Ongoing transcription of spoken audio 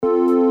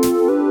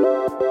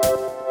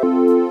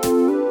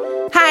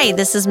Hi,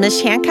 this is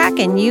Mish Hancock,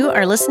 and you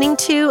are listening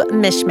to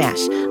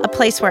Mishmash, a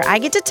place where I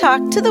get to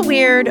talk to the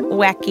weird,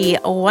 wacky,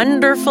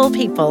 wonderful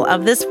people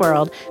of this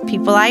world,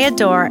 people I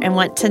adore and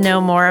want to know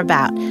more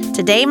about.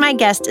 Today, my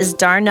guest is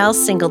Darnell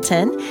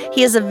Singleton.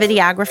 He is a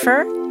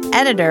videographer,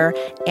 editor,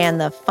 and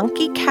the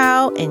funky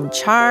cow in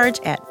charge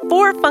at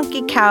Four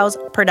Funky Cows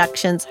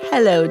Productions.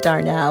 Hello,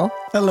 Darnell.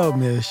 Hello,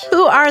 Mish.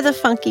 Who are the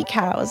Funky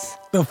Cows?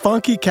 The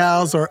Funky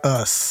Cows are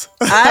us.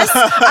 Us?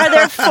 Are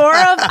there four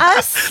of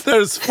us?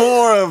 There's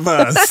four of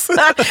us.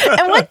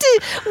 And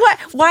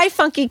why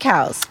Funky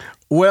Cows?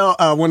 Well,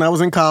 when I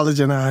was in college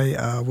and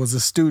I was a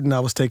student,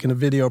 I was taking a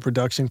video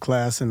production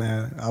class, and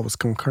I was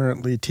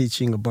concurrently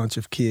teaching a bunch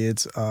of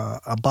kids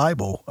a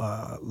Bible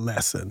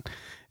lesson.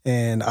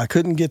 And I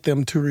couldn't get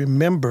them to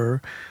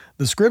remember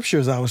the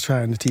scriptures I was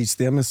trying to teach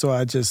them. And so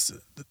I just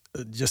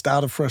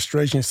out of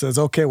frustration says,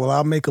 okay, well,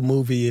 I'll make a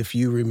movie if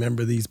you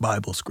remember these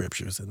Bible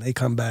scriptures. And they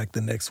come back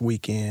the next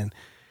weekend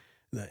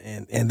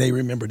and they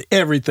remembered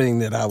everything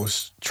that I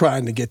was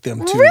trying to get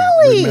them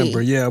to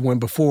remember. Yeah, when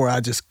before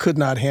I just could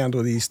not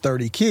handle these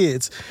 30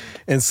 kids.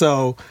 And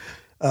so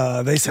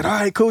they said, all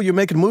right, cool, you're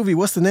making a movie.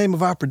 What's the name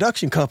of our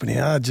production company?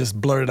 And I just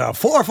blurted out,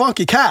 Four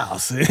Funky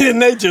Cows.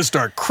 And they just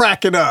start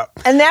cracking up.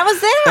 And that was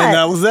that. And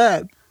that was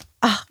that.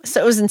 Oh,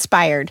 so it was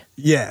inspired.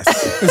 Yes,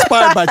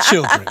 inspired by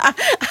children.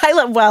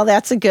 Well,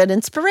 that's a good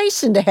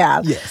inspiration to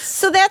have. Yes.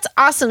 So that's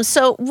awesome.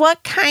 So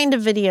what kind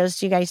of videos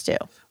do you guys do?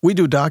 We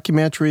do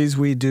documentaries.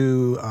 We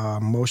do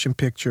motion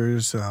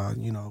pictures,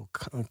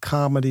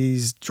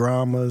 comedies,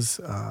 dramas.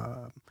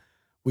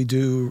 We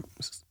do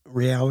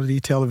reality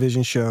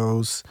television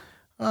shows.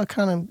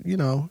 Kind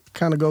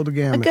of go the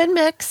gamut. A good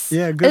mix.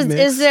 Yeah, good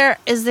mix.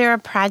 Is there a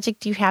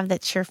project you have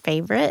that's your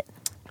favorite?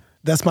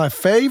 That's my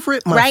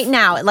favorite? Right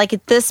now, like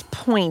at this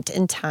point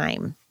in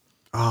time.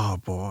 Oh,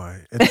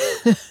 boy.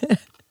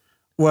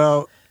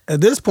 Well,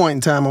 at this point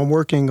in time, I'm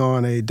working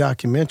on a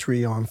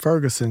documentary on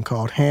Ferguson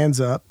called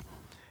Hands Up,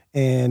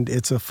 and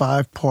it's a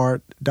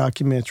 5-part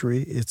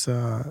documentary. It's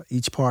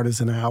each part is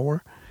an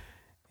hour,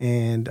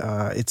 and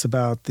it's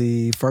about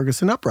the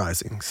Ferguson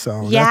uprising.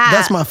 So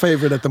that's my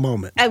favorite at the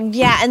moment.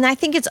 Yeah, and I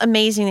think it's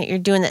amazing that you're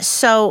doing this.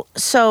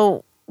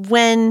 So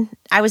when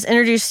I was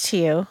introduced to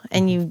you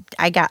and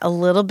I got a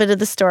little bit of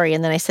the story,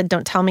 and then I said,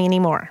 don't tell me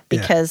anymore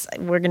because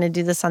we're going to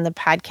do this on the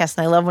podcast,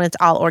 and I love when it's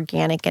all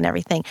organic and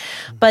everything.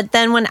 But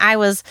then when I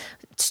was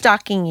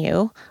stalking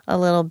you a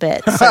little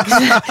bit, because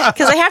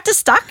I have to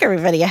stalk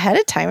everybody ahead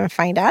of time and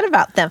find out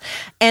about them,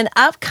 and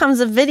up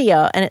comes a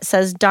video, and it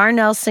says,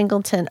 Darnell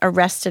Singleton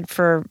arrested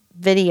for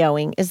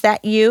videoing. Is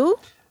that you?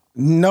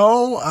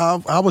 No,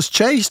 I was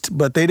chased,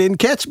 but they didn't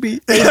catch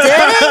me. They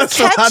didn't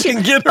so catch I you.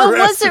 didn't get but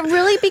arrested. was it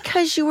really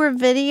because you were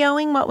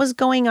videoing what was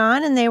going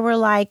on, and they were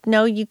like,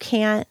 no, you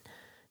can't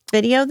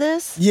video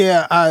this?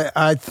 Yeah,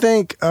 I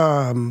think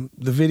the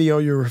video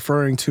you're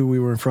referring to, we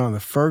were in front of the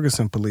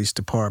Ferguson Police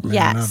Department,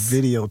 and I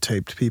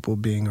videotaped people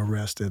being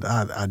arrested.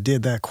 I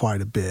did that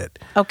quite a bit.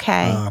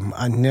 Okay.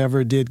 I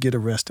never did get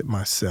arrested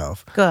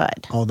myself.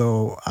 Good.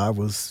 Although I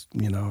was,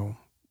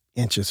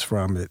 inches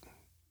from it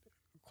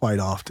quite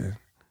often.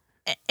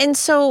 And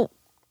so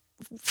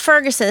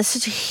Ferguson is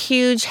such a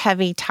huge,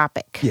 heavy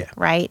topic,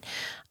 right?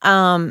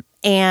 And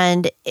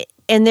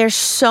there's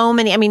so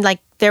many. I mean, like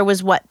there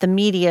was what the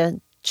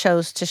media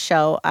chose to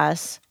show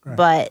us,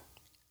 but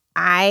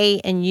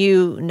I and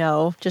you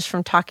know just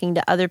from talking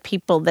to other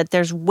people that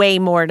there's way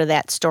more to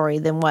that story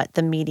than what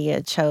the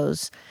media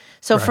chose.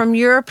 So from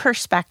your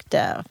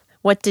perspective,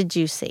 what did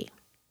you see?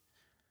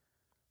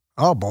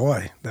 Oh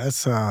boy,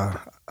 that's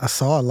I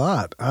saw a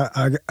lot.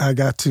 I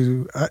got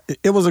to.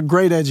 It was a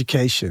great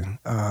education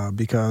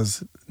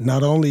because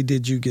not only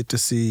did you get to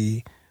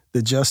see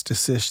the justice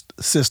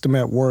system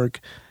at work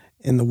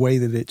in the way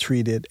that it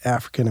treated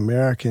African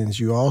Americans,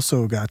 you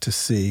also got to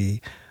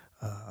see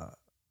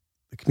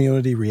the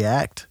community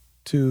react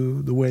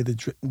to the way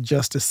the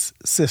justice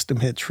system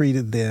had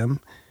treated them,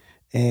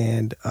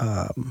 and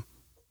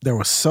there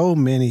were so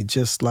many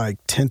just like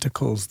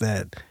tentacles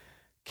that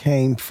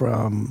came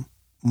from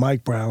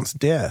Mike Brown's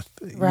death,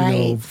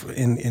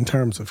 in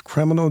terms of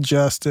criminal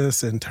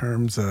justice, in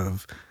terms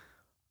of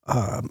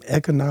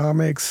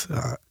economics.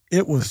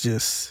 It was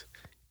just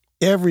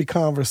every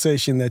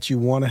conversation that you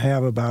want to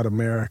have about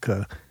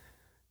America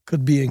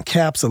could be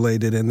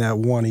encapsulated in that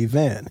one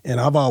event.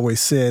 And I've always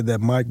said that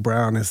Mike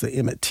Brown is the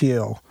Emmett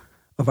Till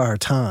of our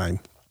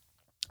time,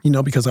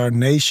 because our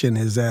nation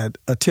is at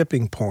a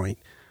tipping point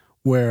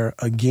where,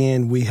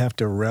 again, we have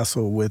to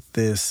wrestle with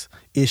this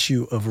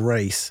issue of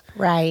race.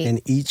 Right. And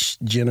each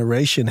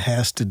generation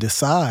has to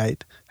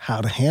decide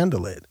how to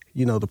handle it.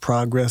 The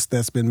progress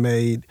that's been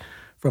made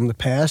from the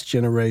past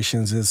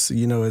generations is,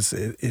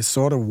 it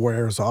sort of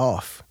wears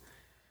off.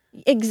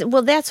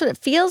 Well, that's what it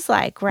feels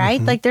like, right?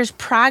 Mm-hmm. Like there's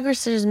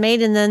progress that is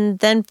made, and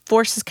then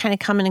forces kind of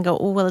come in and go,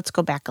 oh, well, let's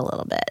go back a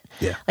little bit.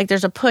 Yeah. Like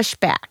there's a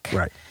pushback.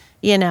 Right.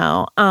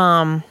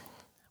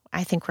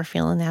 I think we're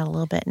feeling that a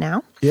little bit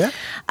now. Yeah.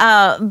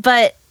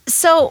 But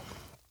so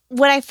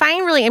what I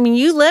find really,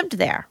 you lived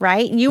there,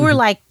 right? You were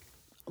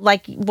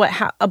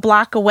a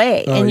block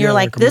away, and you're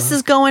like, this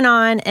is going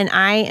on, and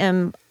I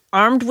am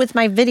armed with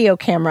my video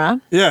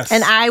camera. Yes.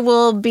 And I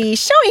will be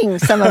showing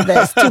some of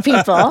this to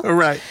people.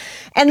 Right.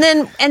 And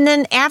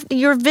then after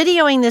you're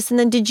videoing this, and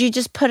then did you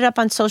just put it up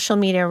on social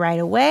media right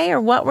away, or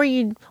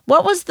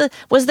was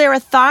there a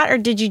thought, or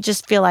did you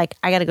just feel like,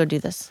 I got to go do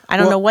this? I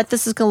don't know what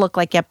this is going to look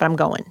like yet, but I'm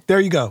going. There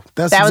you go.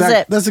 Was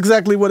it. That's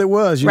exactly what it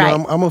was. You Right.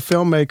 know, I'm a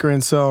filmmaker,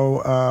 and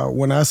so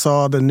when I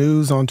saw the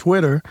news on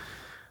Twitter,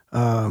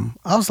 I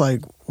was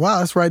like, wow,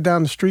 that's right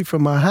down the street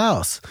from my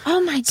house.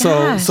 Oh my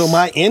gosh. So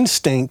my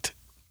instinct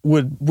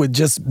would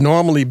just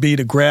normally be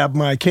to grab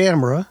my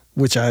camera,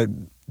 which I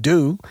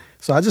do.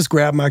 So I just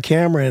grabbed my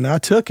camera and I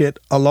took it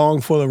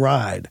along for the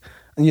ride.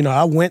 You know,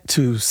 I went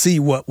to see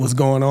what was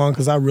going on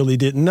because I really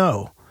didn't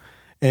know.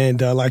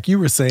 And like you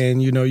were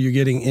saying, you know, you're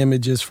getting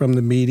images from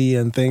the media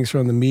and things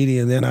from the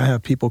media, and then I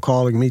have people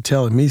calling me,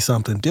 telling me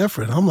something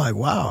different. I'm like,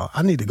 wow,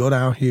 I need to go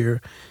down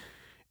here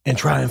and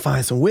try and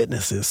find some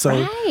witnesses.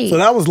 So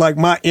that was like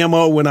my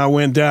MO when I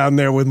went down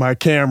there with my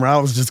camera. I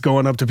was just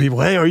going up to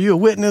people, hey, are you a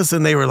witness?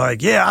 And they were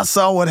like, yeah, I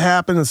saw what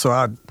happened. And so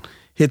I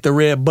hit the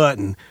red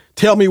button.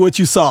 Tell me what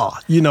you saw,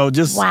 you know,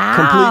 just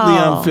completely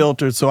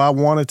unfiltered. So I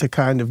wanted to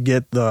kind of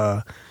get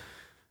the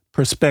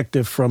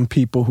perspective from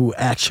people who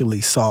actually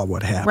saw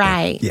what happened.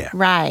 Right. Yeah.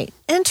 Right.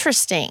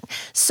 Interesting.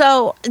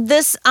 So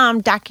this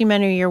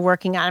documentary you're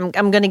working on,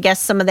 I'm going to guess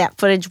some of that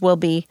footage will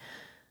be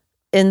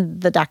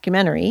in the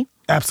documentary.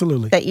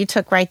 Absolutely. That you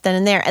took right then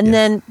and there. And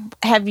then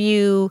have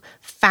you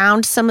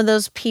found some of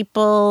those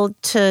people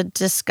to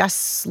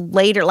discuss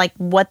later, like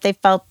what they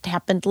felt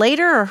happened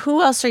later, or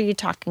who else are you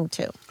talking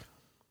to?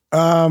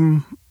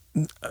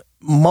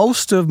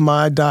 Most of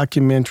my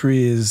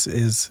documentary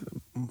is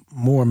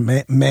more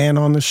man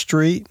on the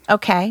street.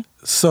 Okay.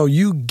 So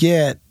you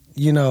get,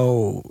 you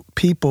know,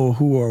 people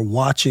who are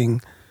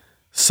watching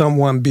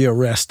someone be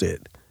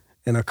arrested,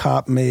 and a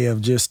cop may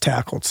have just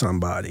tackled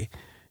somebody,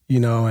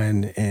 you know,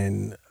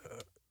 and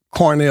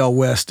Cornel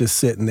West is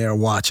sitting there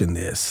watching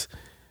this,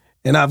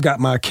 and I've got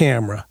my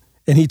camera.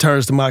 And he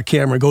turns to my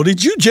camera and go,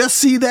 did you just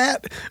see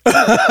that?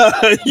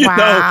 you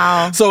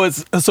know? So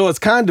it's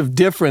kind of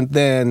different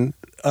than,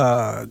 8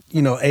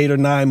 or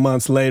 9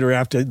 months later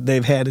after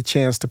they've had a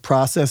chance to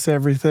process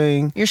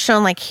everything. You're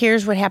showing like,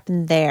 here's what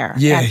happened there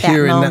at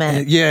that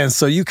moment. And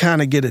so you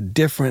kind of get a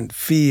different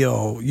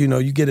feel, you know,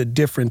 you get a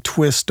different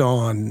twist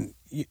on,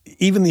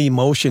 even the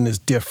emotion is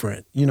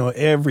different. You know,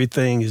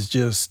 everything is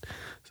just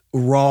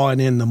raw and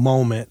in the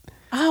moment.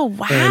 Oh,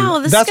 wow.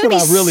 And this is going to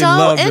be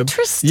so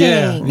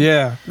interesting.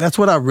 Yeah. That's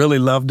what I really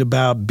loved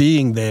about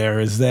being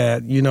there, is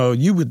that, you know,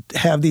 you would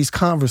have these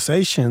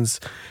conversations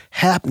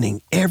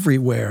happening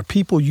everywhere.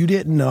 People you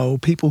didn't know,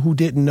 people who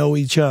didn't know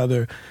each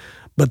other,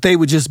 but they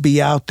would just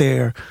be out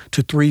there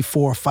to 3,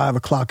 4, 5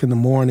 o'clock in the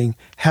morning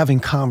having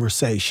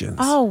conversations.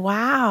 Oh,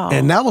 wow.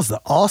 And that was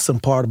the awesome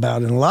part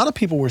about it. And a lot of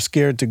people were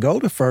scared to go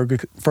to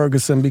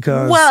Ferguson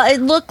because... Well, it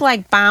looked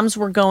like bombs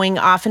were going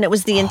off, and it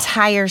was the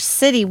entire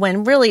city,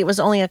 when really it was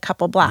only a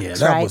couple blocks,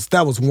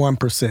 that was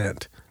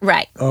 1%.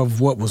 Right. Of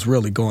what was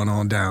really going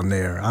on down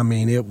there. I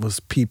mean, it was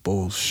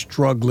people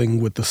struggling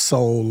with the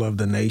soul of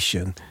the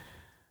nation.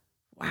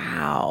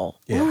 Wow.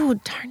 Yeah. Ooh,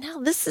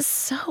 Darnell, this is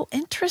so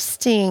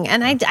interesting.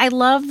 And I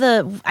love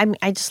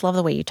I just love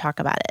the way you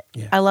talk about it.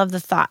 Yeah. I love the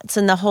thoughts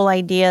and the whole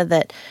idea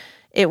that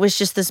it was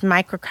just this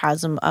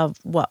microcosm of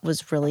what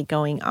was really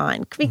going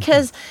on.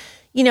 Because,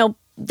 you know,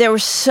 there were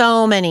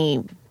so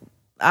many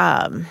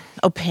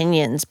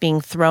opinions being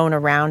thrown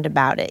around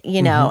about it,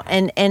 you know,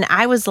 and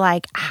I was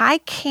like, I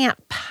can't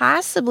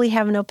possibly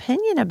have an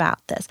opinion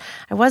about this.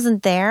 I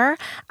wasn't there.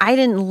 I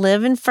didn't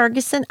live in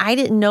Ferguson. I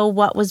didn't know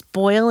what was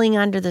boiling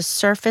under the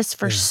surface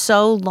for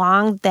so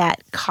long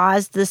that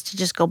caused this to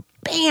just go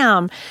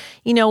bam.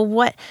 You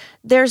know,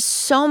 there's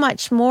so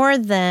much more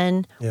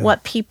than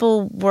what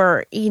people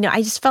were, you know,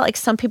 I just felt like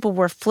some people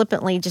were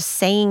flippantly just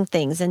saying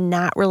things and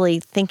not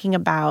really thinking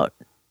about,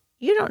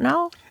 you don't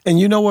know. And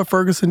you know what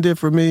Ferguson did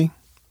for me?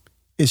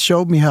 It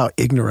showed me how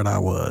ignorant I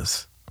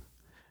was.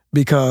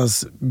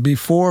 Because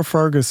before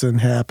Ferguson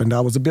happened, I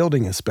was a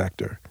building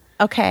inspector.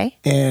 Okay.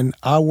 And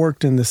I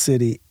worked in the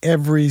city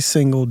every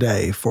single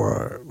day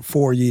for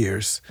 4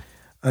 years.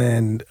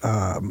 And,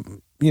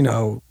 you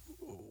know,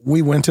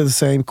 we went to the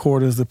same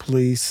court as the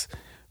police.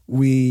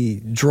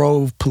 We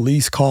drove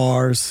police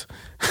cars.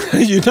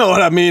 You know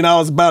what I mean? I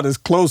was about as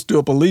close to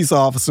a police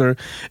officer,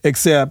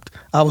 except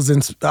I was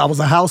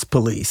a house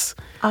police.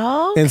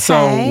 Oh, okay. And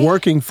so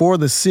working for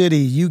the city,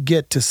 you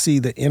get to see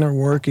the inner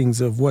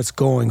workings of what's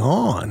going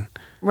on.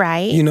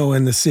 Right. You know,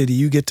 in the city,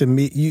 you get to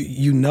meet,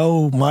 you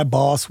know, my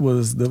boss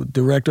was the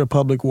director of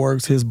public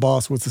works. His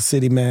boss was the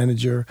city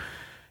manager.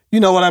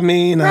 You know what I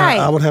mean? Right.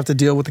 I would have to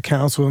deal with the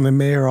council and the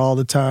mayor all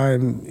the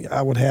time.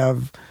 I would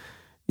have,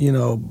 you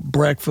know,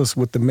 breakfast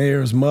with the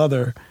mayor's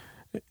mother,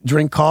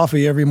 drink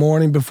coffee every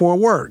morning before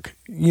work,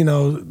 you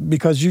know,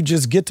 because you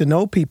just get to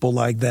know people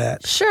like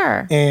that.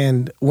 Sure.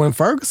 And when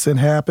Ferguson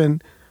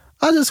happened,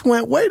 I just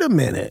went, wait a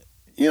minute.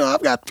 You know,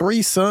 I've got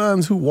 3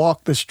 sons who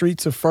walk the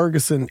streets of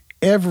Ferguson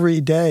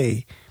every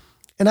day.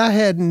 And I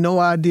had no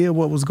idea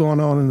what was going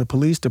on in the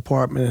police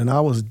department, and I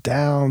was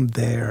down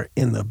there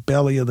in the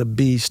belly of the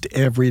beast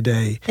every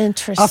day.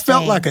 Interesting. I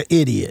felt like an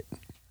idiot.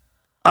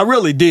 I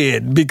really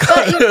did,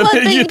 because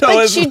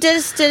but you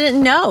just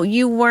didn't know.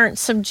 You weren't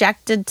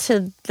subjected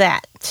to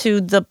that,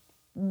 you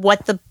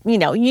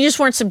just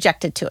weren't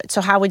subjected to it.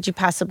 So how would you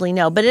possibly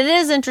know? But it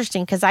is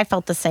interesting because I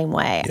felt the same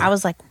way. Yeah. I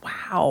was like,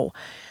 wow,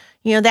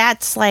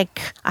 that's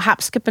like a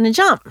hop, skip, and a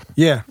jump.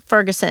 Yeah.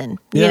 Ferguson,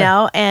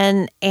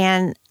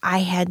 and I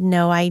had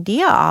no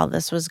idea all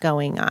this was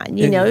going on.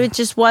 It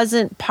just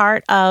wasn't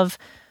part of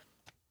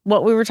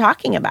what we were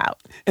talking about.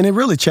 And it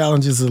really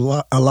challenges a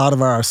lot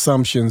of our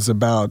assumptions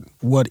about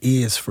what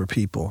is for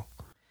people.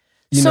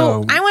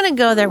 So I want to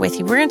go there with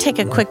you. We're going to take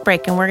a quick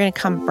break, and we're going to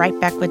come right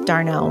back with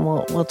Darnell, and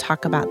we'll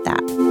talk about that.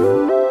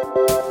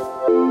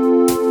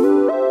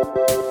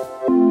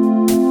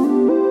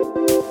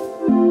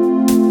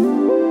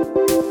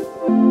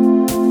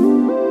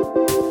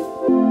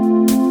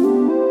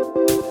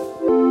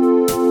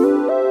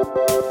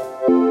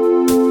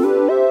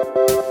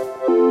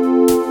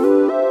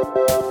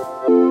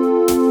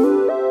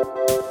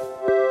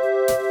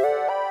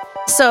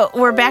 So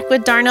we're back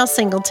with Darnell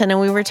Singleton, and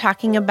we were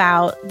talking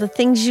about the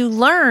things you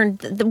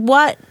learned.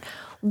 What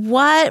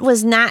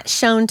was not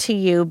shown to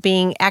you,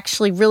 being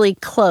actually really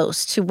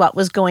close to what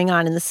was going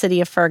on in the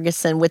city of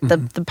Ferguson with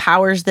the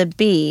powers that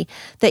be,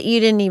 that you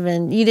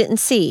didn't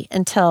see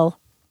until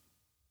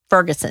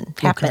Ferguson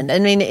happened. Okay.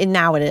 I mean, and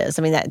now it is.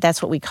 I mean,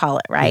 that's what we call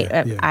it, right?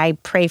 Yeah. I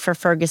pray for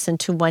Ferguson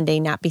to one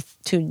day not be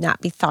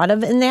thought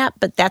of in that,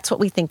 but that's what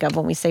we think of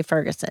when we say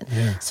Ferguson.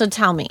 Yeah. So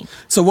tell me.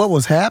 So what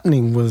was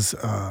happening was,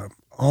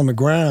 on the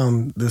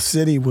ground, the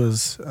city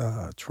was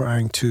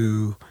trying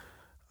to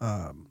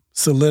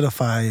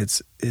solidify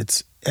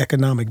its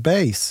economic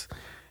base,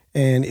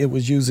 and it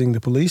was using the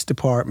police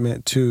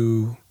department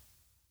to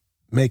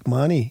make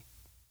money,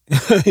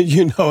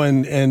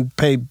 and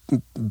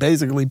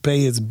basically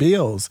pay its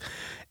bills.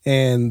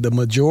 And the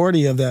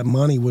majority of that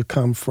money would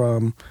come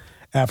from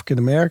African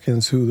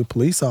Americans, who the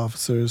police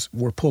officers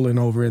were pulling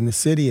over in the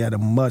city at a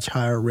much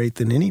higher rate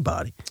than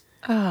anybody.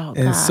 Oh,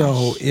 and gosh.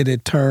 So it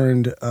had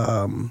turned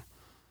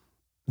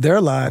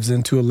their lives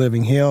into a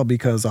living hell,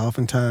 because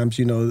oftentimes,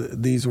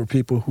 these were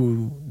people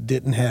who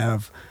didn't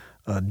have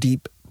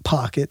deep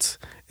pockets,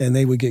 and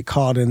they would get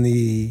caught in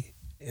the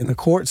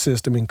court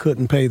system and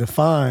couldn't pay the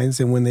fines.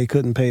 And when they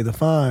couldn't pay the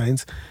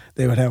fines,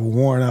 they would have a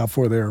warrant out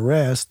for their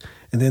arrest,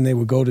 and then they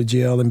would go to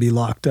jail and be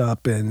locked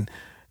up and,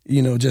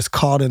 just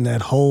caught in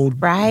that whole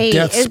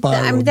death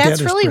spiral. I mean,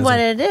 that's really what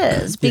it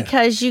is,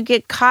 because you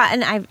get caught.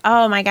 And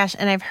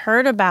I've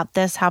heard about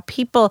this, how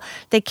people,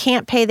 they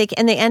can't pay,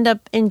 and they end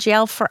up in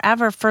jail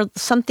forever for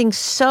something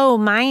so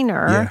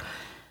minor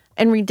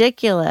and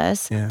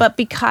ridiculous, but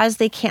because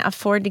they can't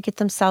afford to get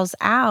themselves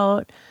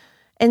out.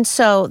 And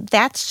so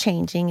that's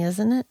changing,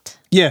 isn't it?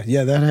 Yeah,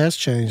 that has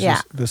changed.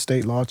 Yeah. The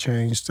state law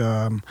changed.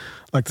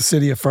 Like the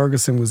city of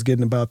Ferguson was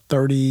getting about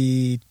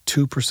 32%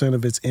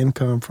 of its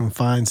income from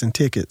fines and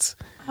tickets.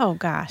 Oh,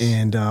 gosh.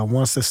 And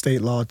once the state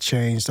law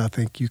changed, I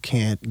think you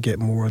can't get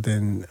more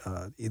than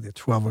either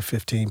 12 or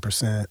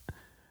 15%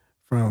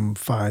 from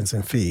fines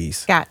and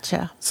fees.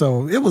 Gotcha.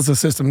 So it was a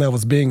system that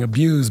was being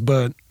abused,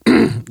 but,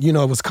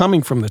 it was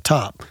coming from the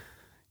top.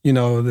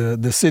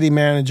 The city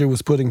manager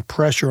was putting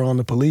pressure on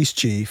the police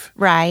chief.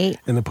 Right.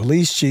 And the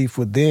police chief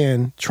would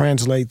then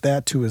translate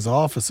that to his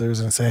officers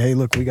and say, hey,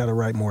 look, we got to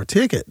write more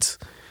tickets.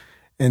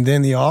 And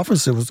then the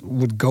officers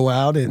would go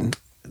out and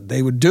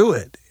they would do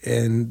it.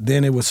 And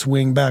then it would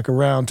swing back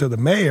around to the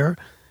mayor.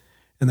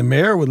 And the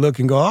mayor would look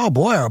and go, oh,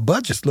 boy, our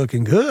budget's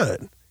looking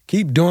good.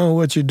 Keep doing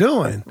what you're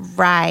doing.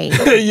 Right.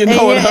 What I mean?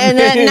 And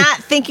then not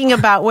thinking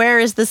about where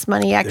is this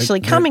money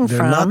actually coming from.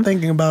 They're not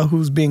thinking about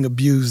who's being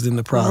abused in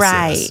the process.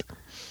 Right.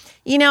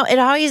 It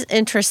always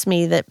interests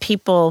me that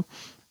people,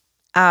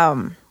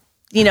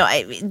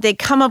 they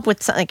come up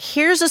with something like,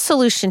 here's a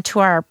solution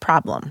to our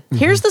problem. Mm-hmm.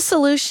 Here's the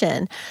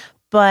solution,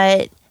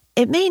 but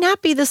it may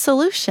not be the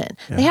solution.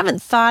 Yeah. They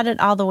haven't thought it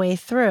all the way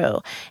through.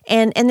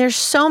 And there's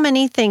so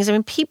many things. I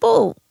mean,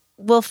 people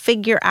will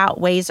figure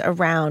out ways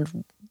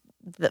around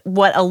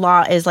what a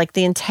law is, like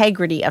the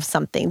integrity of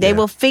something. They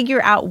will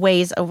figure out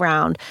ways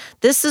around,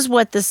 this is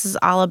what this is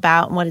all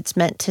about and what it's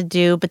meant to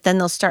do, but then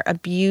they'll start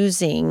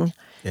abusing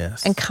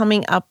and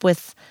coming up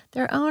with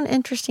their own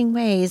interesting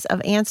ways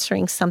of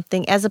answering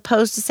something, as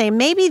opposed to saying,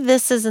 maybe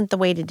this isn't the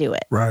way to do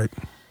it. Right.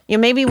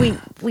 Maybe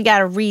we got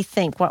to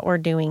rethink what we're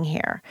doing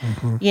here.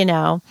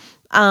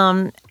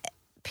 Mm-hmm.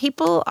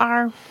 People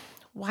are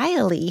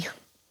wily.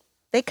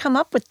 They come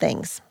up with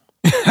things.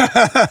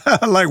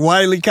 Like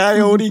Wile E.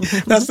 Coyote?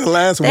 That's the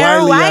last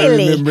Wiley I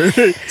remember.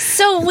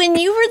 So when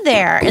you were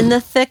there in the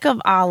thick of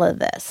all of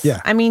this,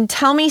 I mean,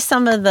 tell me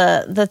some of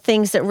the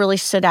things that really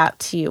stood out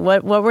to you.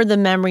 What were the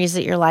memories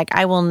that you're like,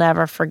 I will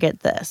never forget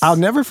this? I'll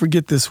never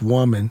forget this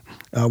woman.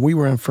 We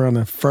were in front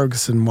of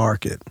Ferguson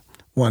Market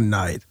one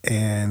night,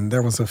 and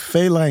there was a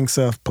phalanx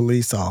of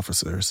police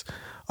officers,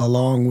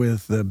 along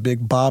with the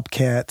big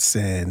bobcats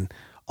and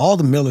all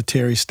the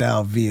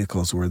military-style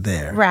vehicles were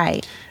there.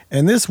 Right.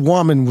 And this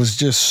woman was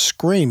just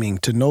screaming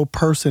to no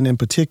person in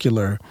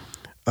particular,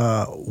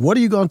 what are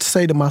you going to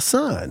say to my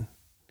son?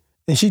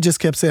 And she just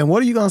kept saying,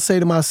 what are you going to say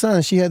to my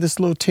son? She had this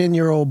little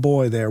 10-year-old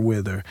boy there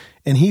with her,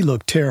 and he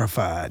looked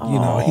terrified. Aww. You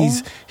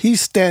know,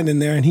 he's standing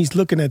there, and he's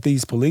looking at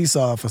these police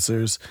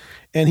officers,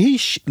 and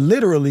he's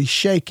literally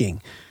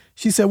shaking.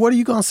 She said, what are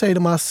you going to say to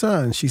my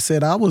son? She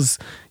said, I was,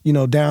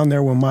 down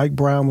there when Mike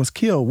Brown was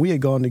killed. We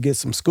had gone to get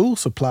some school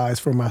supplies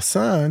for my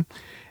son,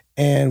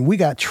 and we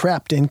got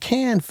trapped in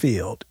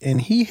Canfield, and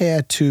he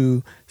had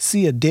to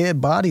see a dead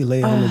body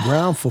lay on the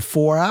ground for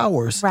 4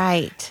 hours.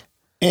 Right.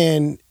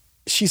 And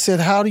she said,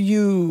 how do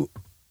you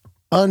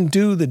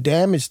undo the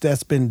damage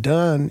that's been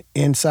done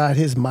inside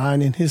his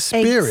mind and his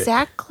spirit?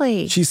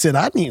 Exactly. She said,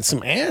 I need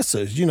some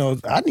answers.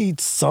 I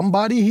need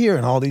somebody here.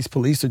 And all these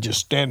police are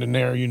just standing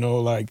there,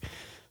 like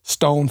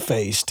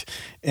stone-faced.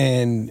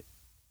 And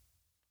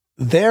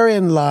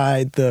therein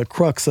lied the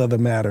crux of the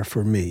matter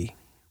for me.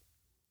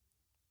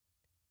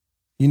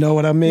 You know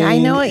what I mean? I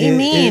know what you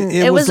mean.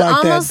 It was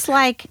like almost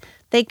like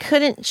they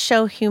couldn't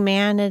show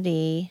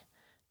humanity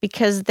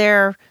because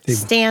their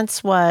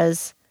stance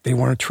was they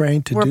weren't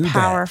trained to do that. We're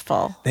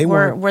powerful.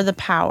 We're the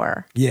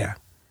power. Yeah.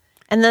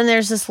 And then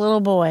there's this little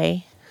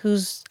boy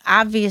who's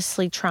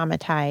obviously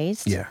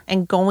traumatized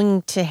and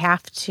going to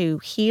have to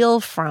heal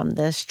from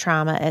this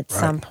trauma at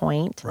some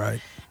point. Right.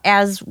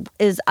 As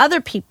is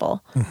other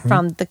people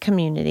from the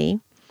community.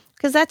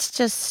 Because that's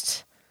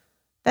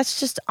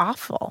just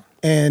awful.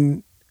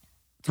 And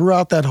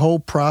throughout that whole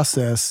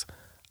process,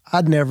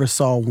 I never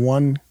saw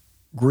one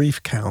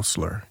grief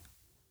counselor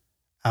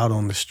out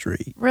on the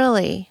street.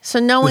 Really? So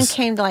no one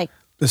came to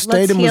the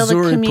state of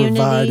Missouri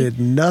provided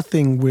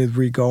nothing with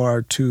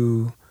regard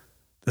to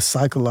the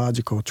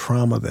psychological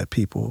trauma that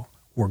people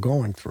were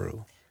going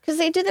through. Because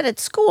they do that at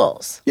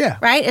schools. Yeah.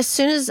 Right? As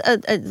soon as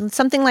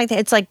something like that,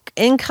 it's like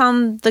in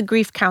come the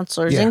grief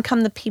counselors, in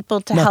come the people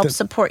to help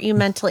support you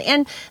mentally.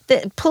 And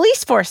the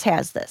police force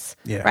has this,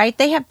 right?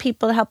 They have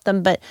people to help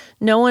them, but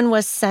no one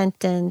was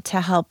sent in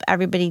to help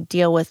everybody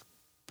deal with,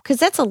 because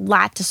that's a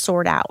lot to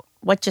sort out.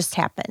 What just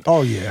happened?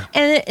 Oh, yeah.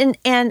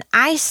 And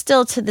I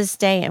still to this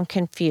day am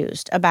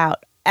confused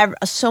about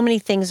so many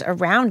things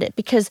around it,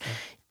 because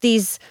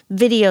these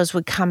videos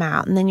would come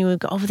out and then you would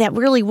go, oh, that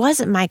really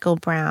wasn't Michael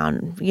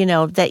Brown,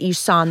 that you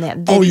saw in that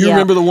video. Oh, you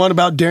remember the one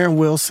about Darren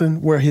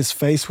Wilson where his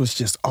face was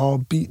just all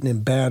beaten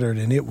and battered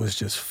and it was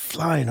just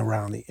flying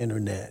around the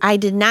internet? I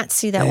did not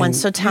see that one,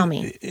 so tell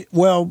me.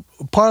 Well,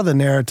 part of the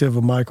narrative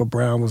of Michael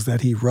Brown was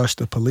that he rushed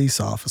a police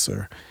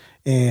officer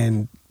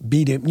and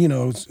beat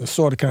him,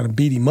 sort of kind of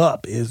beat him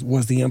up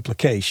was the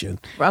implication.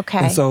 Okay.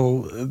 And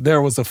so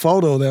there was a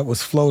photo that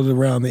was floated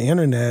around the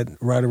internet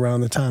right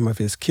around the time of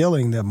his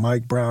killing that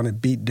Mike Brown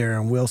had beat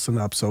Darren Wilson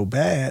up so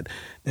bad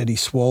that he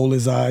swole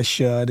his eyes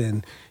shut.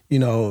 And,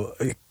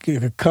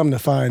 come to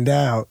find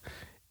out,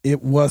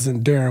 it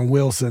wasn't Darren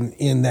Wilson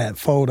in that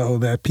photo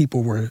that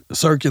people were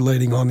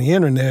circulating on the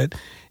internet.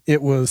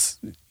 It was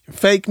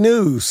fake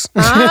news.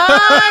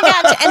 I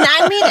gotcha.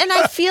 And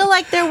I feel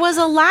like there was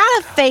a lot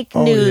of fake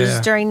news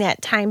during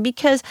that time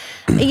because,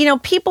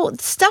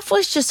 stuff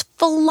was just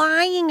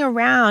flying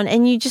around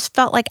and you just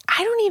felt like,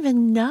 I don't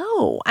even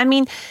know.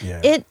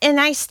 And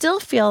I still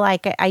feel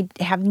like I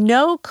have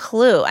no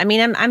clue.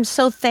 I'm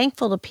so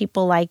thankful to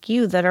people like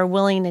you that are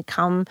willing to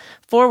come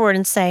forward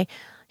and say,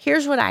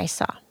 here's what I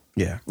saw.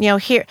 Yeah.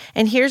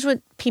 Here's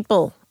what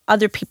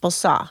other people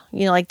saw.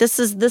 This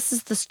is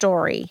the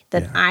story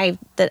that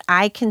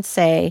I can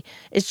say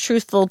is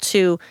truthful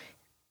to.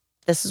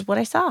 This is what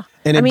I saw.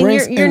 And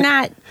you're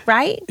not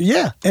right.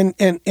 Yeah, and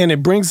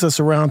it brings us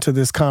around to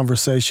this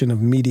conversation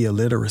of media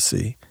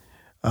literacy,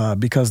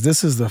 because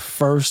this is the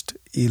first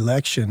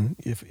election.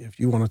 If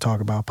you want to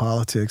talk about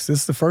politics, this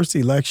is the first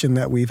election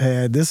that we've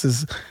had. This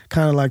is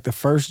kind of like the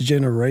first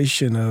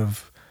generation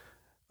of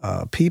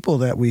people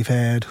that we've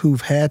had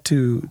who've had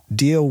to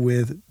deal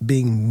with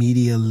being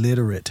media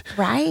literate.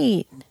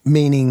 Right.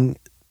 Meaning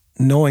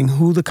knowing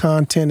who the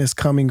content is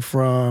coming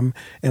from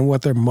and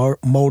what their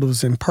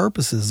motives and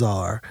purposes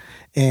are.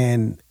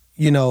 And,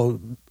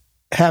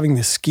 having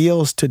the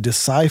skills to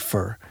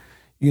decipher,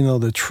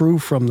 the true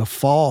from the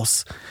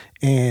false.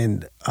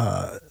 And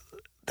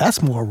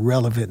that's more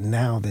relevant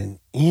now than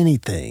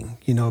anything,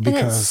 because and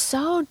it's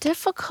so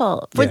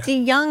difficult with the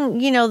young,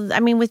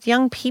 with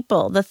young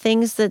people, the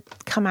things that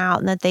come out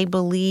and that they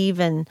believe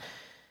and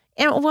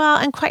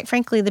quite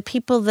frankly, the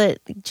people that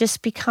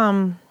just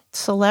become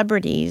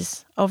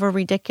celebrities over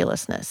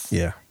ridiculousness.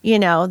 Yeah.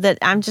 That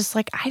I'm just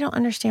like, I don't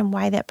understand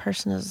why that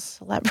person is a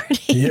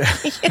celebrity. Yeah.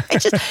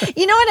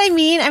 You know what I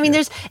mean?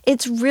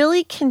 It's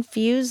really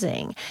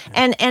confusing.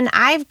 And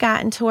I've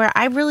gotten to where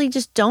I really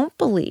just don't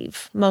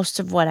believe most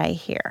of what I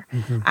hear.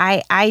 Mm-hmm.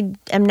 I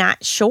am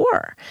not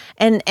sure.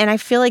 And I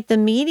feel like the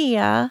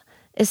media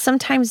is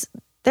sometimes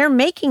they're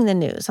making the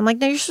news. I'm like,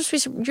 no,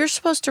 you're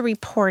supposed to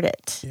report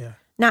it. Yeah.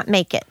 Not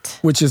make it.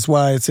 Which is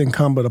why it's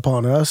incumbent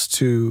upon us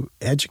to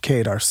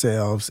educate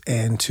ourselves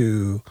and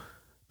to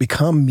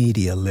become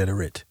media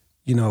literate.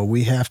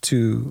 We have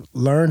to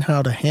learn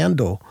how to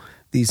handle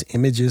these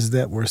images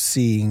that we're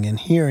seeing and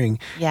hearing,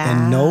 Yeah.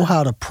 and know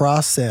how to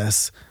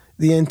process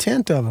the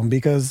intent of them.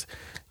 Because,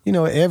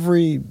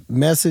 every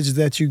message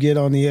that you get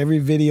every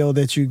video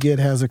that you get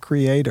has a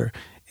creator,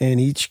 and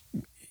each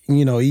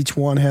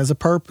one has a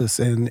purpose,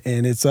 and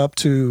it's up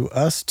to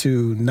us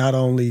to not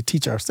only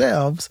teach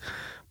ourselves,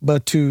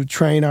 but to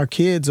train our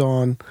kids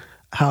on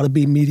how to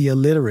be media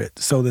literate,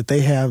 so that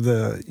they have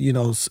the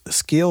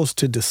skills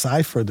to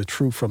decipher the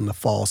true from the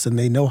false, and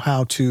they know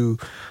how to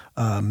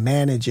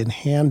manage and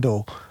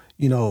handle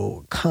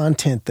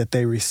content that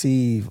they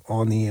receive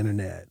on the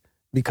internet,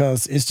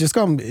 because it's just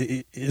going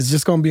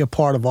to be a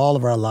part of all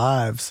of our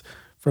lives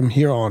from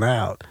here on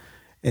out.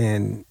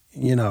 And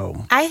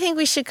I think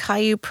we should call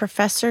you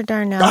Professor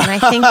Darnell, and I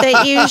think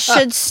that you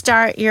should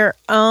start your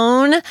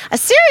own.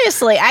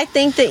 Seriously, I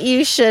think that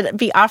you should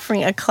be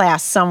offering a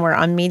class somewhere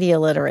on media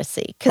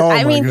literacy. Oh,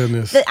 my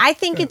goodness. I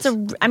think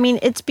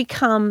it's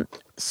become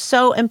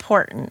so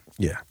important.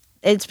 Yeah.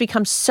 It's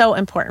become so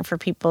important for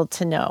people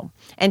to know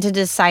and to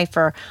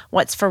decipher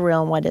what's for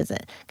real and what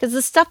isn't. Because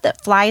the stuff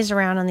that flies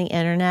around on the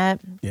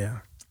internet, Yeah.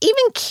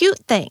 even cute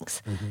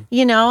things,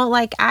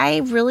 like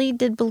I really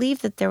did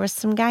believe that there was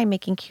some guy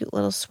making cute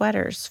little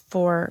sweaters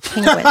for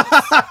penguins.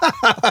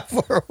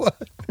 For what?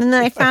 And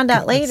then I found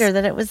out later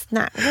that it was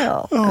not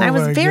real. And I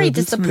was my very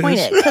goodness,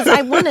 disappointed because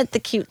I wanted the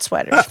cute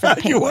sweaters for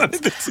the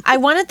penguins. I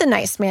wanted the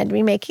nice man to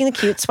be making the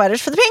cute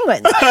sweaters for the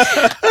penguins.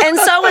 And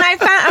so when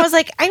I was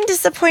like, I'm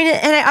disappointed.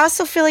 And I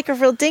also feel like a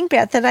real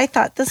dingbat that I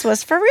thought this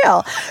was for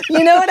real.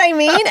 You know what I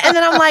mean? And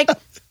then I'm like,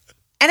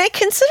 and I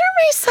consider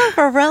myself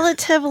a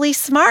relatively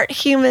smart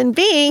human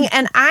being,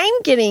 and I'm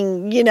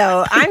getting,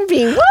 I'm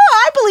being,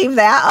 I believe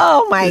that.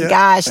 Oh my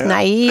gosh,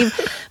 naive.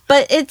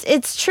 But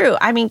it's true.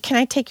 I mean, can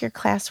I take your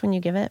class when you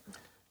give it?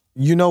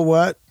 You know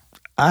what?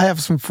 I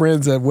have some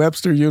friends at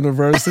Webster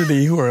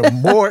University who are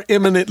more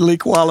eminently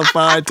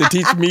qualified to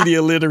teach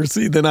media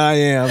literacy than I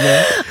am.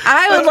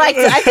 I would like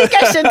to. I think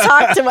I should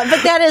talk to one. But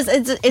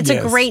it's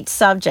Yes. a great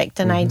subject,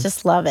 and I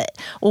just love it.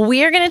 Well,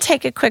 we are going to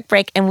take a quick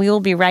break, and we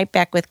will be right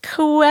back with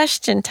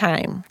question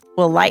time.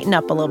 We'll lighten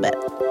up a little bit.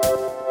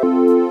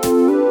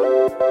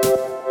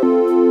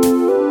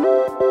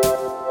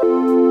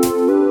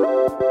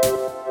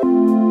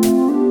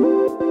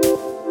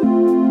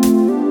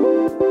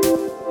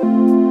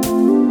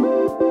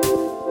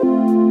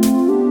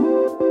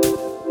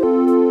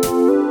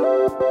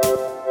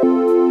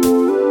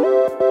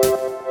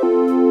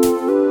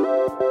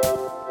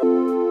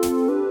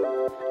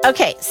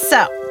 Okay,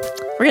 so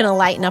we're going to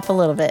lighten up a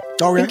little bit.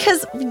 Okay.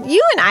 Because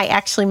you and I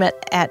actually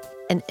met at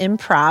an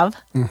improv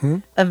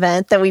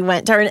event that we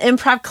went to, or an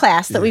improv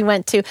class that we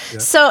went to. Yeah.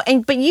 So,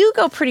 but you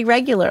go pretty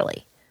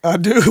regularly. I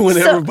do.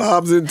 Whenever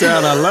Bob's in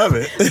town, I love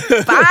it.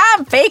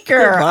 Bob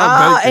Baker.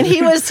 Bob Baker. And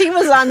he was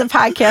on the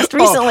podcast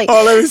recently.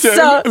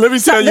 Let me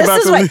tell you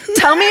about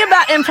tell me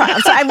about improv.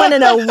 So I want to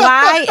know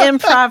why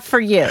improv for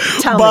you.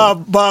 Tell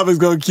me. Bob is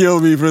going to kill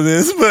me for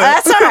this, but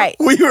that's all right.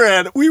 we were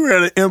at an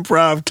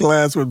improv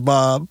class with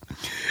Bob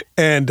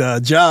and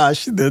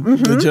Josh, one of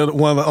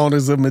the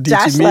owners of Medici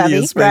Josh Media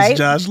Levy, Space, right?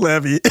 Josh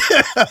Levy.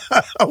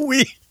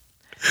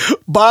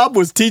 Bob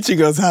was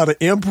teaching us how to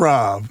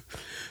improv.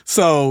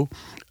 So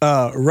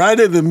right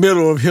in the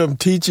middle of him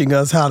teaching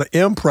us how to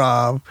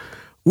improv,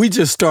 we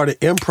just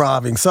started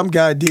improving. Some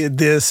guy did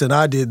this and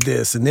I did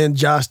this, and then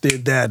Josh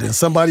did that, and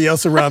somebody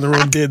else around the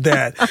room did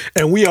that,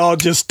 and we all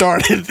just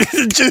started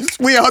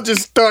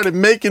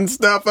making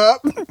stuff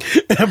up.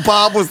 And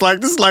Bob was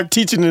like, "This is like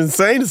teaching an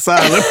insane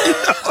asylum."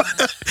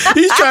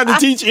 He's trying to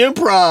teach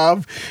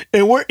improv,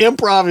 and we're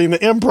improving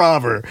the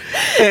improver.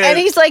 And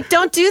he's like,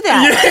 "Don't do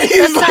that." Yeah,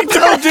 he's like,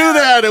 "Don't do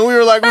that," and we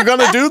were like, "We're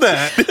gonna do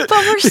that." But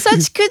we're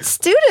such good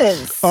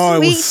students.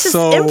 Oh, we just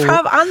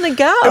improv on the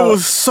go. It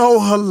was so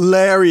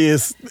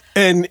hilarious.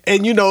 And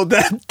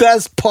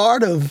that's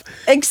part of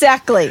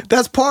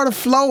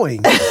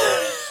flowing.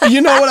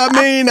 You know what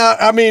I mean?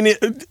 I mean,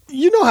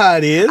 you know how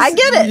it is. I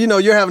get it.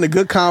 You're having a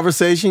good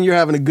conversation. You're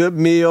having a good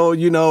meal.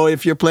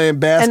 If you're playing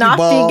basketball,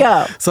 and off you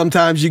go.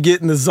 Sometimes you get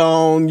in the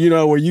zone,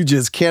 where you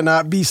just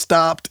cannot be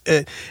stopped.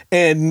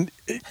 And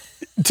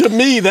to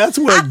me, that's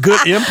what good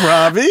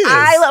improv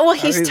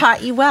is. He's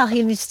taught you well.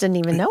 He just didn't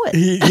even know it.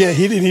 He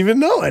didn't even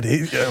know it.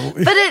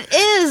 But it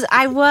is.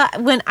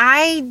 When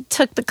I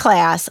took the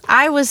class,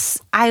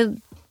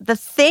 the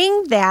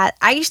thing that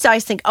I used to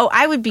always think,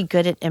 I would be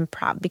good at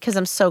improv because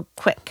I'm so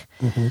quick.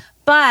 Mm-hmm.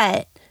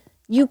 But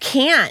you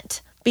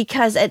can't,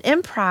 because at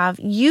improv,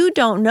 you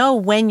don't know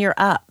when you're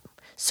up.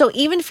 So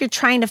even if you're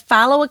trying to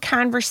follow a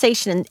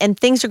conversation and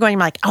things are going, you're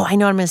like, I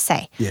know what I'm going to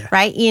say,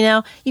 right?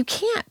 You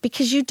can't,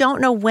 because you don't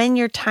know when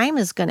your time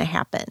is going to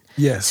happen.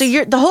 Yes. So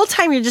the whole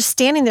time you're just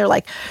standing there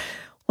like,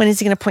 when is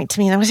he going to point to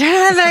me? And I was like,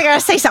 I got to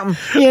say something,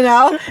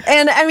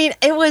 And I mean,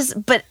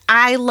 but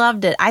I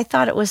loved it. I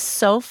thought it was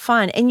so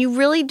fun. And you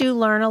really do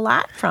learn a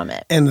lot from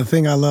it. And the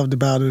thing I loved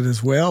about it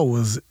as well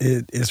was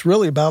it's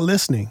really about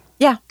listening.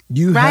 Yeah.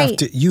 You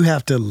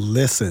have to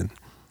listen.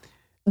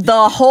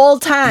 The whole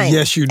time.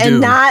 Yes, you do. And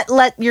not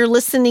let your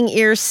listening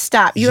ears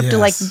stop. You have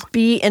to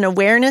be in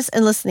awareness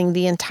and listening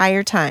the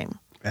entire time.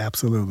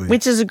 Absolutely.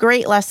 which is a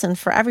great lesson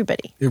for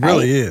everybody. It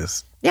really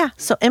is. Yeah.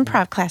 So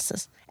improv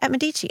classes at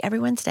Medici every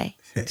Wednesday.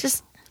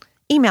 Just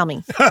email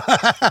me.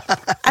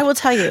 I will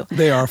tell you.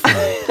 They are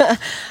fun.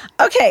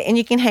 Okay, and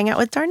you can hang out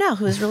with Darnell,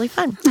 who is really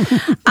fun.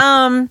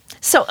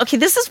 Okay,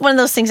 this is one of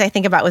those things I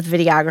think about with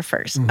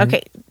videographers. Mm-hmm.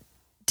 Okay,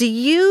 do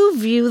you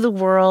view the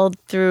world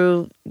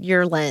through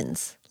your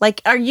lens?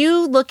 Like, are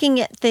you looking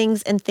at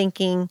things and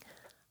thinking,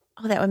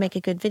 oh, that would make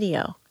a good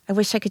video. I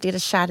wish I could get a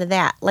shot of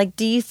that. Like,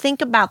 do you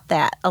think about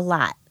that a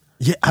lot?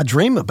 Yeah, I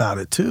dream about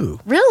it too.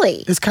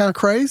 Really? It's kind of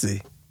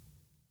crazy.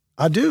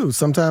 I do.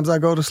 Sometimes I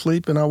go to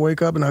sleep and I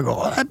wake up and I go,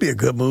 oh, that'd be a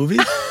good movie.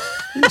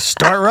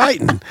 Start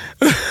writing.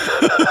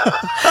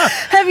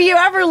 Have you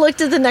ever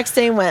looked at the next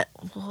day and went,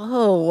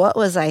 whoa, what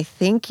was I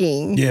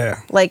thinking?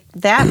 Yeah. Like,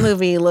 that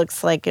movie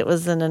looks like it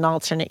was in an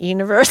alternate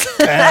universe.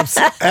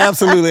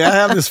 Absolutely. I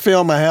have this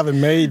film I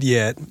haven't made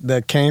yet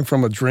that came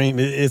from a dream.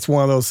 It's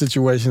one of those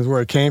situations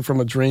where it came from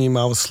a dream.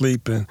 I was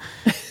sleeping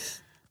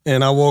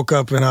and I woke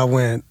up and I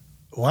went,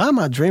 why am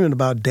I dreaming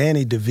about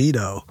Danny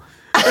DeVito?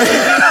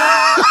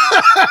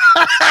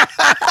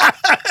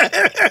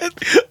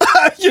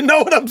 You know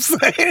what I'm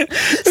saying?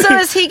 So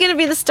is he going to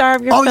be the star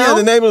of your film? Oh, yeah.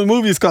 The name of the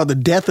movie is called The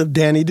Death of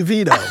Danny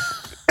DeVito.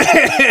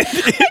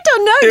 I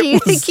don't know. Do you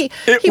think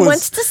he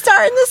wants to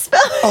star in this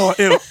film? Oh,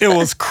 it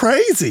was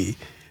crazy.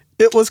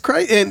 It was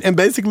crazy. And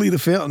basically the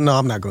film, no,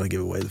 I'm not going to give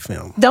away the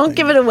film. Don't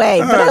give it away.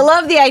 But I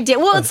love the idea.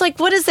 Well, it's like,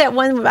 what is that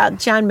one about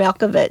John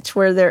Malkovich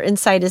where they're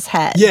inside his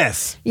head?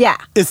 Yes. Yeah.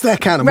 It's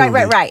that kind of movie.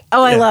 Right.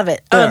 Oh, yeah. I love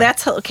it. Oh, yeah.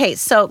 That's okay.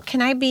 So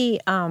can I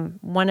be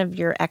one of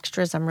your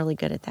extras? I'm really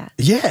good at that.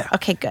 Yeah.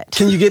 Okay, good.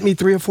 Can you get me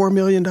 $3 or $4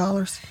 million?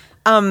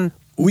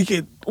 We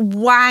could.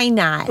 Why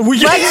not?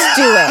 Let's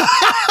do it.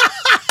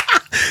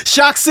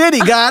 Shock City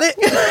got it.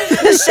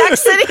 Shock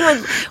City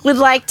would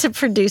like to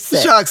produce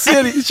it. Shock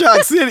City.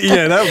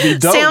 Yeah, that would be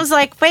dope. Sam's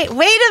like, wait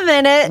a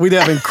minute. We'd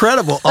have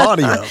incredible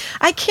audio.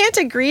 I can't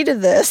agree to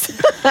this.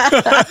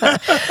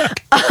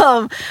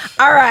 All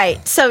right.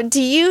 So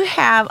do you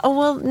have,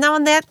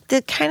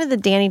 the kind of the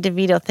Danny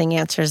DeVito thing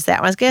answers that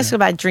one. I was going to ask you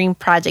about Dream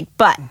Project,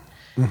 but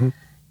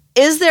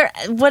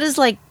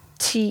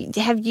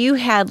have you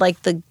had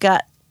like the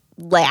gut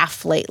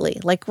laugh lately?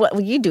 Like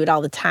you do it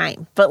all the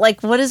time, but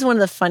like what is one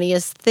of the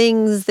funniest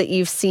things that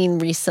you've seen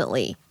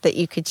recently that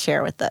you could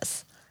share with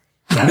us?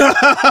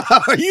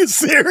 Are you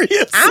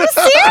serious? I'm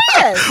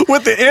serious.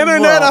 With the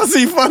internet, I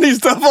see funny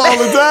stuff all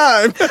the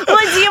time.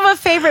 Well, do you have a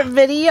favorite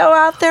video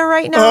out there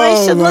right now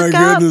I should look up?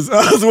 Oh my goodness.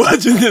 I was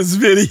watching this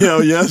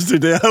video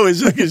yesterday. I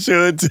wish I could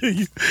show it to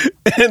you.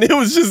 And it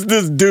was just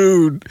this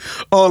dude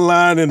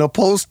online in a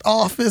post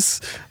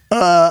office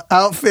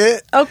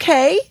outfit.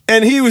 Okay.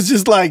 And he was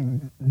just like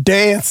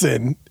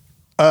dancing.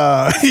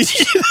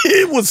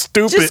 It was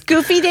stupid. Just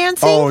goofy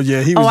dancing? Oh,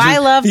 yeah. I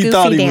love goofy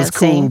dancing. He thought he was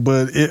cool,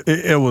 but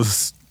it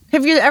was...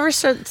 Have you ever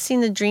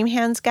seen the Dream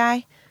Hands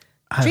guy?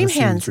 Dream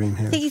Hands. Dream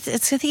Hands. I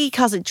think he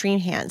calls it Dream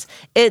Hands.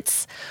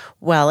 It's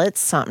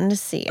something to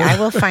see. I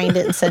will find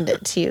it and send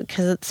it to you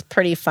because it's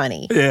pretty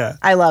funny. Yeah.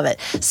 I love it.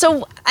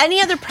 So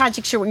any other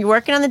projects you're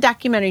working on the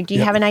documentary? Do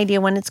you have an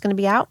idea when it's going to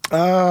be out?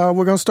 We're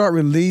going to start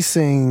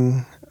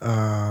releasing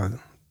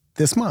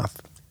this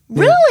month.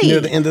 Really?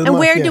 Near the end of the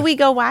month. And where do we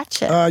go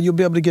watch it? You'll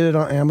be able to get it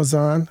on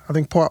Amazon. I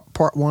think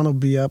part one will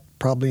be up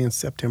probably in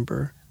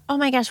September. Oh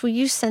my gosh, will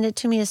you send it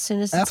to me as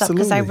soon as it's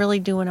Absolutely. up? Because I really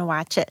do want to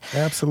watch it.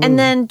 Absolutely. And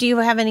then do you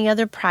have any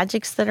other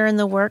projects that are in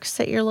the works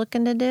that you're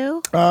looking to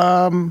do?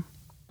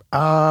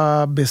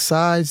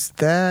 Besides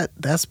that,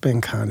 that's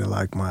been kind of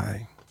like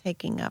my...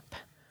 Taking up.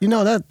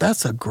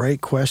 That's a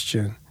great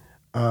question.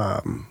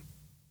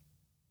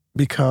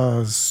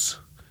 Because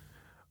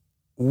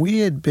we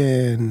had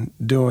been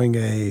doing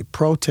a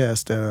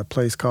protest at a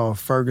place called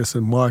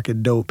Ferguson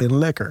Market Dope and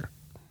Liquor.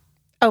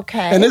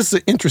 Okay. And this is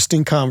an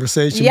interesting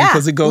conversation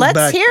because it goes back.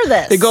 Let's hear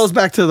this. It goes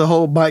back to the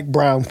whole Mike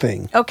Brown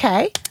thing.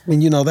 Okay.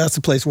 And that's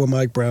the place where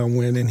Mike Brown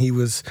went, and he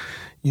was,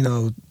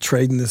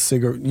 trading the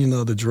cigarette,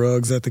 the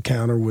drugs at the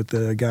counter with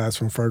the guys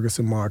from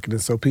Ferguson Market.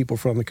 And so people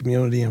from the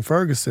community in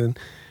Ferguson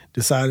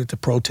decided to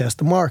protest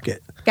the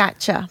market.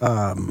 Gotcha.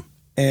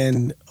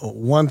 And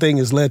one thing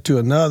has led to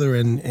another,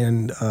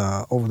 and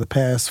over the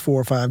past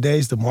 4 or 5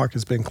 days, the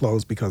market's been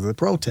closed because of the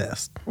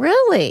protest.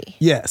 Really?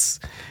 Yes.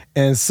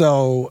 And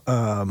so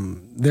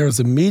there's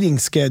a meeting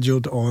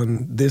scheduled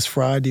on this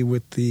Friday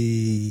with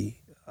the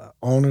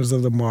owners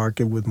of the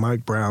market, with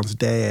Mike Brown's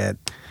dad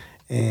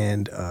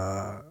and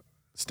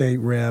state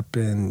rep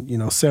and,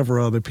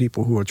 several other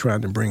people who are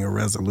trying to bring a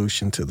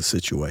resolution to the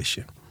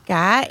situation.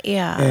 Got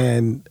ya.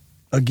 And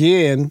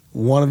again,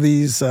 one of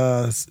these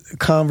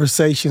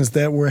conversations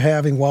that we're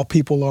having while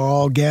people are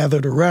all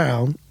gathered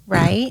around.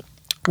 Right.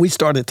 We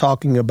started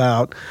talking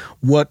about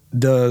what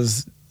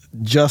does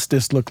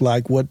justice look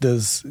like? What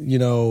does,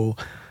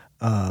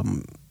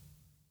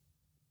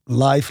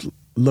 life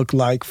look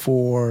like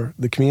for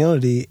the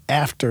community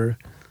after,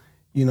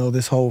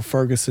 this whole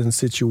Ferguson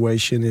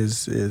situation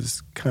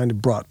is kind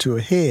of brought to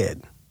a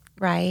head.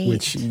 Right.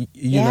 Which,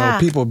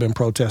 people have been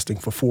protesting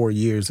for 4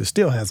 years. It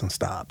still hasn't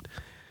stopped.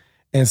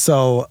 And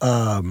so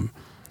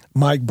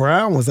Mike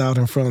Brown was out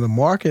in front of the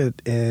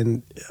market,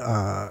 and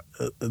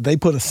they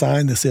put a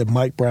sign that said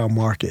Mike Brown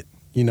Market,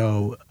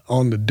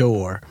 on the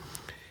door.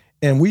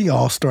 And we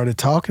all started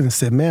talking and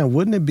said, man,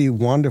 wouldn't it be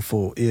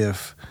wonderful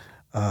if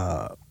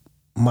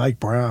Mike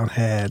Brown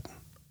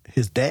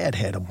his dad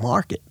had a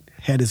market,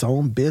 had his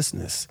own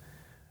business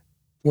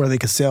where they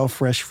could sell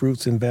fresh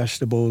fruits and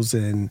vegetables,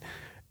 and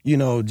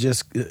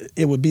just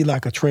it would be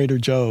like a Trader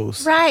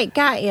Joe's. Right,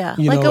 got you.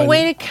 Like a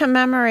way to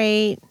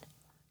commemorate,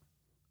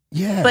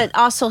 but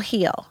also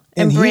heal.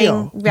 And bring,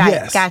 heal. Right,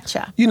 yes.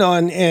 Gotcha.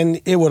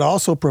 And it would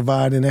also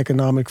provide an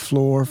economic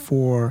floor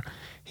for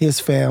his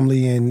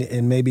family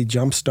and maybe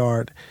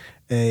jumpstart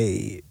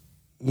a,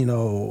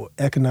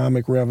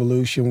 economic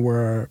revolution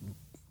where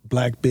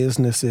Black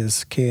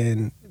businesses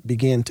can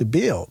begin to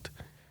build,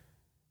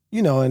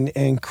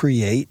 and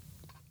create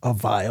a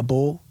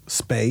viable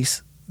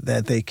space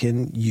that they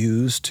can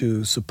use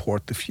to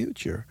support the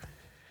future.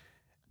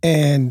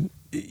 And,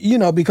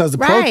 because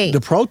the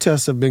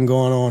protests have been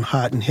going on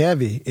hot and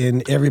heavy,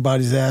 and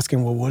everybody's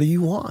asking, well, what do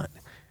you want?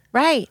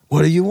 Right.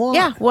 What do you want?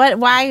 Yeah.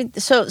 Why?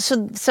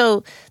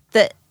 So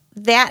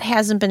that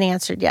hasn't been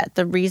answered yet.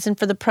 The reason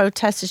for the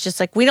protest is just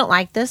like, we don't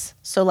like this,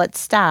 so let's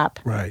stop.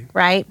 Right.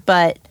 Right.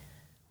 But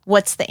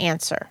what's the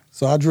answer?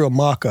 So I drew a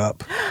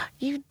mock-up.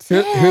 You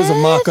did? Here's a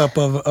mock-up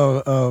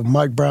of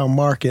Mike Brown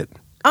Market.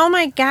 Oh,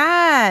 my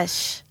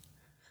gosh.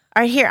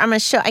 All right, here, I'm going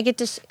to show. I'm showing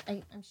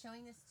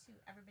this to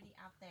everybody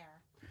out there.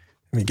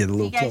 Let me get a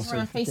little closer. You guys were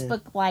on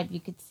Facebook Live, you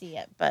could see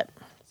it. But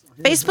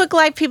Facebook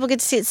Live, people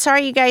could see it.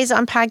 Sorry, you guys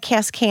on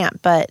podcast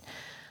can't, but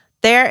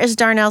there is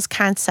Darnell's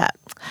concept.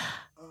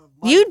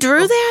 You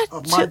drew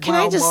that? Can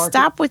I just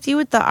stop with you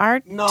with the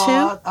art, too?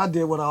 No, I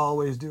did what I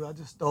always do. I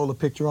just stole a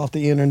picture off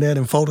the internet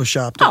and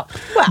photoshopped it. Oh,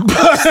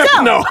 well,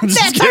 still, no, I'm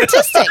just that's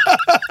artistic.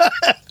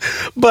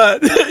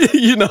 But,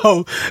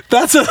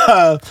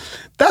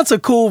 that's a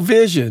cool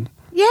vision.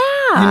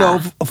 Yeah.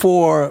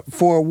 For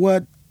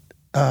what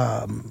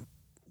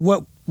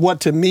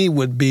to me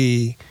would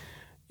be,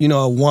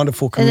 a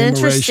wonderful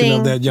commemoration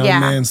of that young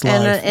man's life.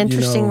 And an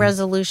interesting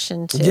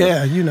resolution, too.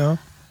 Yeah,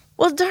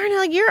 Well,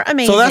 Darnell, you're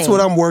amazing. So that's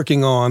what I'm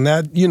working on.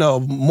 That,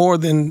 more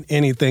than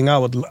anything, I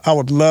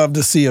would love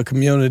to see a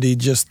community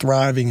just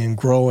thriving and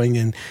growing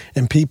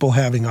and people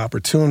having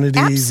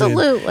opportunities.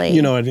 Absolutely.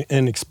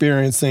 And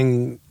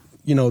experiencing,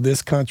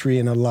 this country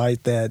in a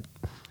light that,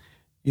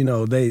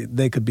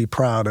 they could be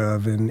proud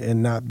of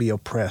and not be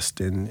oppressed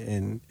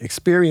and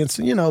experience,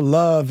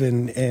 love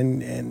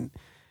and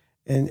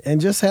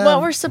just have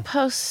what we're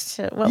supposed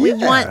to, what we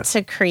want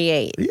to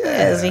create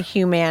as a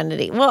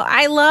humanity. Well,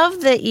 I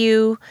love that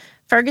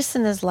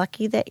Ferguson is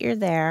lucky that you're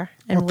there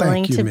and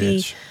willing to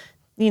be,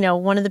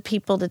 one of the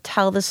people to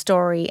tell the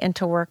story and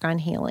to work on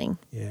healing.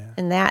 Yeah.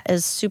 And that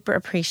is super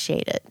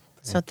appreciated.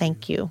 So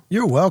thank you.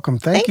 You're welcome.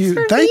 Thank you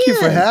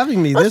for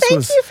having me. Well, this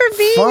was thank you for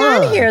being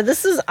fun. on here.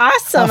 This is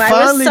awesome. I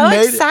was so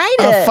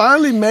excited. I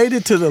finally made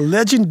it to the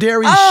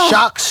legendary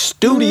Shock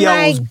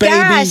Studios, baby.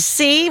 Gosh,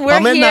 see, we're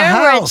I'm here. in the house.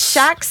 We're at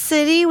Shock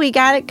City. We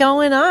got it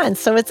going on.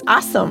 So it's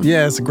awesome.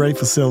 Yeah, it's a great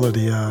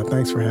facility.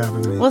 Thanks for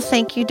having me. Well,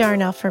 thank you,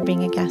 Darnell, for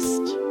being a guest.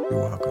 You're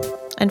welcome.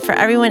 And for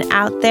everyone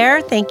out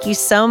there, thank you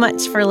so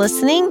much for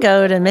listening.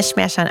 Go to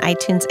Mishmash on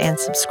iTunes and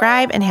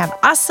subscribe and have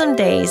awesome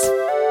days.